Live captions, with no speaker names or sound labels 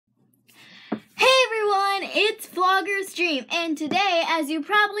It's Vlogger's Dream, and today, as you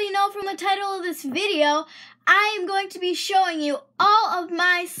probably know from the title of this video, I am going to be showing you all of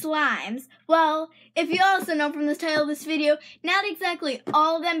my slimes. Well, if you also know from the title of this video, not exactly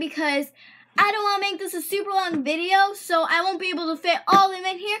all of them because I don't want to make this a super long video, so I won't be able to fit all of them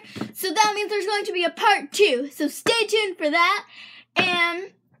in here. So that means there's going to be a part 2, so stay tuned for that.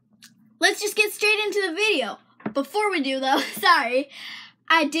 And let's just get straight into the video. Before we do though, sorry,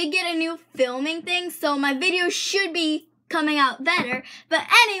 I did get a new filming thing, so my video should be coming out better. But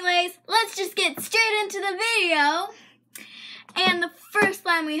anyways, let's just get straight into the video. And the first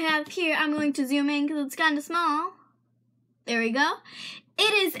slime we have here, I'm going to zoom in because it's kind of small. There we go.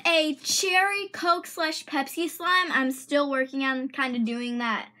 It is a cherry Coke / Pepsi slime. I'm still working on kind of doing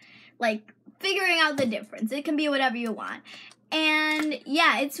that, like figuring out the difference. It can be whatever you want. And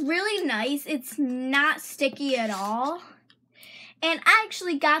yeah, it's really nice. It's not sticky at all. And I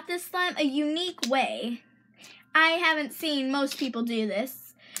actually got this slime a unique way. I haven't seen most people do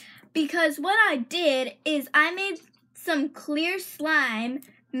this. Because what I did is I made some clear slime,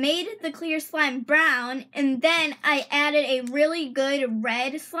 made the clear slime brown, and then I added a really good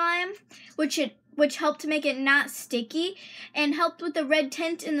red slime, which helped to make it not sticky and helped with the red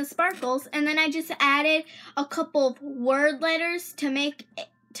tint and the sparkles. And then I just added a couple of word letters to make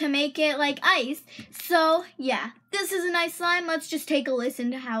it like ice. So yeah, this is a nice slime. Let's just take a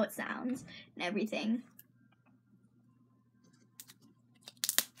listen to how it sounds and everything.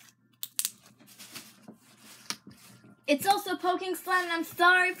 It's also poking slime, and I'm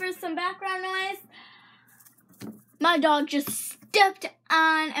sorry for some background noise. My dog just stepped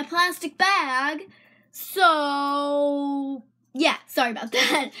on a plastic bag, so yeah, sorry about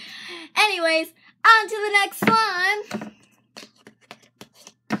that. Anyways, on to the next slime.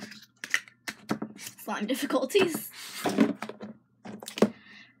 Slime difficulties.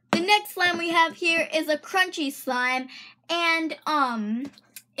 The next slime we have here is a crunchy slime, and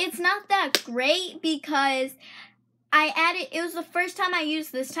it's not that great because it was the first time I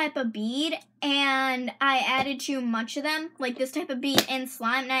used this type of bead, and I added too much of them, like this type of bead and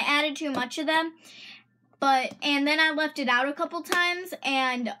slime, and I added too much of them, and then I left it out a couple times,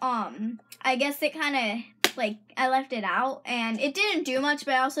 and I guess it kind of, like, I left it out, and it didn't do much,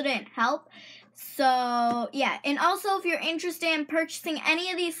 but it also didn't help. So yeah, and also if you're interested in purchasing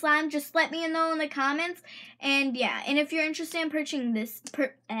any of these slimes, just let me know in the comments. And yeah, and if you're interested in purchasing this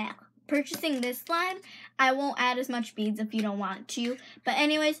slime, I won't add as much beads if you don't want to. But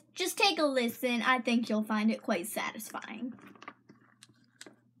anyways, just take a listen. I think you'll find it quite satisfying.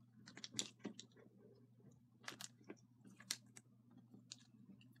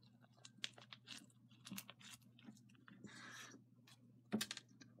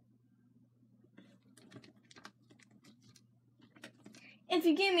 If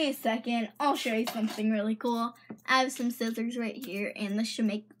you give me a second, I'll show you something really cool. I have some scissors right here, and this should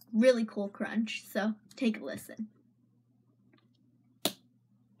make really cool crunch, so take a listen.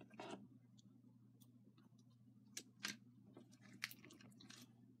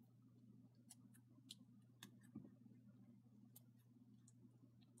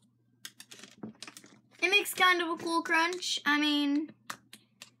 It makes kind of a cool crunch. I mean,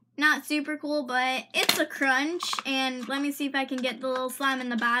 not super cool, but it's a crunch. And let me see if I can get the little slime in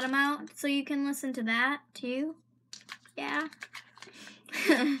the bottom out so you can listen to that too. Yeah.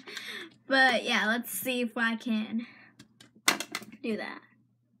 But yeah, let's see if I can do that.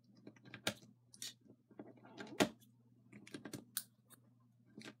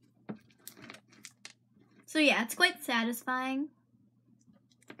 So yeah, it's quite satisfying.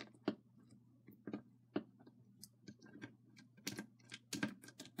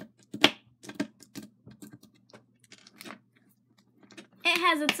 It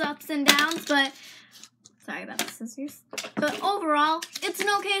has its ups and downs, but sorry about the scissors. But overall, it's an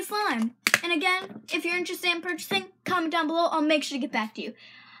okay slime. And again, if you're interested in purchasing, comment down below. I'll make sure to get back to you.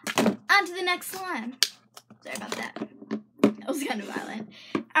 On to the next slime. Sorry about that. That was kind of violent.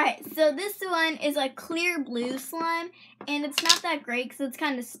 Alright, so this one is a clear blue slime. And it's not that great because it's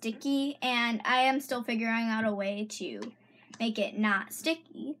kind of sticky. And I am still figuring out a way to make it not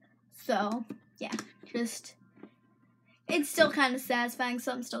sticky. So, yeah, it's still kind of satisfying,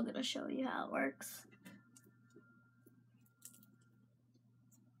 so I'm still going to show you how it works.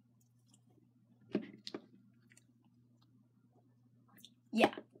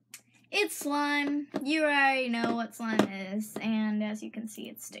 Yeah, it's slime. You already know what slime is, and as you can see,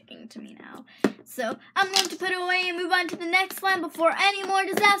 it's sticking to me now. So I'm going to put it away and move on to the next slime before any more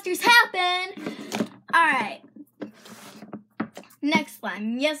disasters happen. Alright, next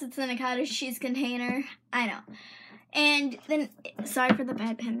slime. Yes, it's in a cottage cheese container. I know. And then, sorry for the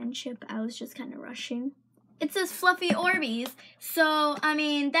bad penmanship. I was just kind of rushing. it says fluffy Orbeez. So, I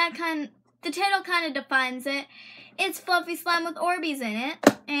mean, the title kind of defines it. It's fluffy slime with Orbeez in it.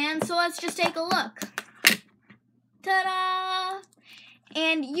 And so let's just take a look. Ta-da!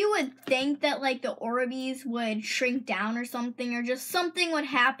 And you would think that like the Orbeez would shrink down or something, or just something would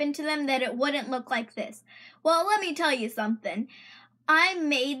happen to them that it wouldn't look like this. Well, let me tell you something. I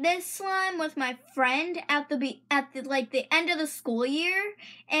made this slime with my friend at the end of the school year,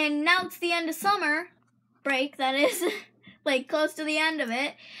 and now it's the end of summer break, that is, like close to the end of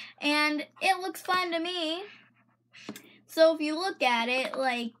it, and it looks fine to me. So if you look at it,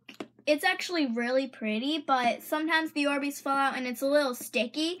 like, it's actually really pretty, but sometimes the Orbeez fall out and it's a little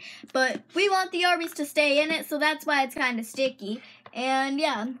sticky, but we want the Orbeez to stay in it, so that's why it's kind of sticky. And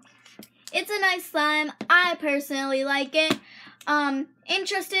yeah, it's a nice slime. I personally like it.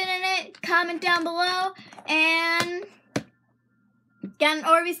 Interested in it, comment down below, and got an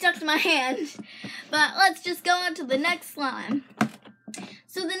Orbeez stuck to my hand. But let's just go on to the next slime.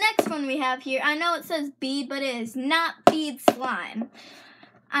 So the next one we have here, I know it says bead, but it is not bead slime.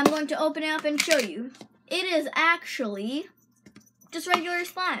 I'm going to open it up and show you. It is actually just regular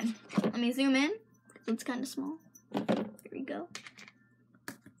slime. Let me zoom in. It's kind of small. Here we go.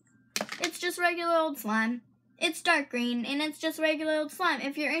 It's just regular old slime. It's dark green, and it's just regular old slime.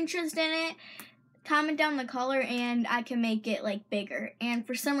 If you're interested in it, comment down the color, and I can make it, like, bigger. And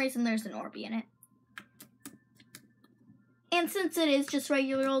for some reason, there's an Orbeez in it. And since it is just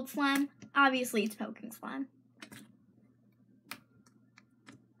regular old slime, obviously it's poking slime.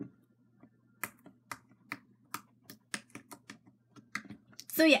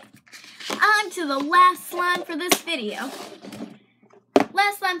 So yeah, on to the last slime for this video.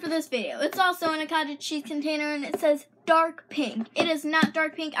 Last slime for this video. It's also in a cottage cheese container, and it says dark pink. It is not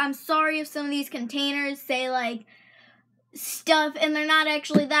dark pink. I'm sorry if some of these containers say like stuff and they're not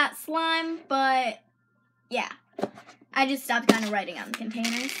actually that slime, but yeah. I just stopped kind of writing on the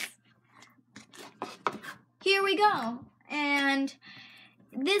containers. Here we go. And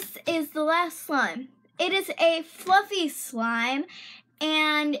this is the last slime. It is a fluffy slime,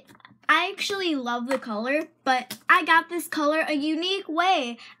 and I actually love the color, but I got this color a unique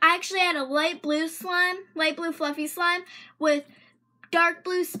way. I actually had a light blue slime, light blue fluffy slime with dark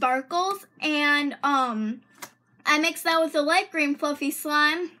blue sparkles, and I mixed that with a light green fluffy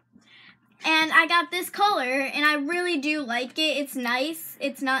slime, and I got this color, and I really do like it. It's nice,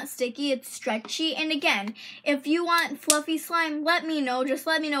 it's not sticky, it's stretchy, and again, if you want fluffy slime, let me know. Just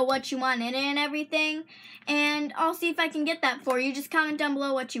let me know what you want in it and everything, and I'll see if I can get that for you. Just comment down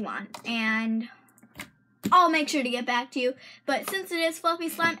below what you want, and I'll make sure to get back to you. But since it is fluffy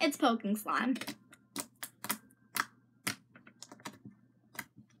slime, it's poking slime.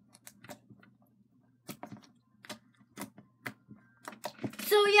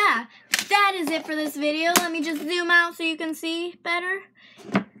 So yeah, that is it for this video. Let me just zoom out so you can see better.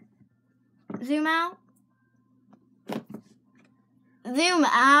 Zoom out. Zoom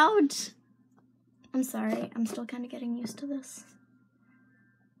out. I'm sorry, I'm still kind of getting used to this.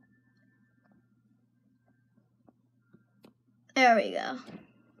 There we go.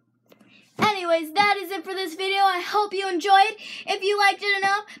 Anyways, that is it for this video. I hope you enjoyed. If you liked it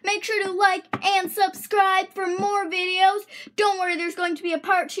enough, make sure to like and subscribe for more videos. Don't worry, there's going to be a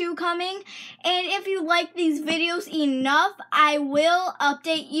part 2 coming. And if you like these videos enough, I will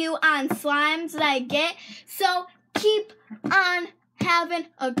update you on slimes that I get. So keep on having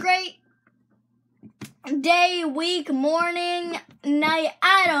a great day, week, morning, night,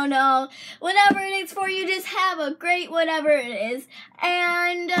 I don't know. Whatever it is for you, just have a great whatever it is.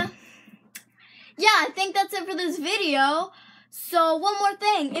 And yeah, I think that's it for this video. So one more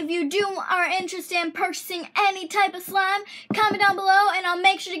thing, if you are interested in purchasing any type of slime, comment down below and I'll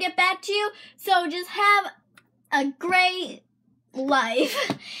make sure to get back to you. So just have a great life.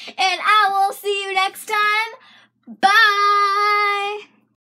 And I will see you next time. Bye!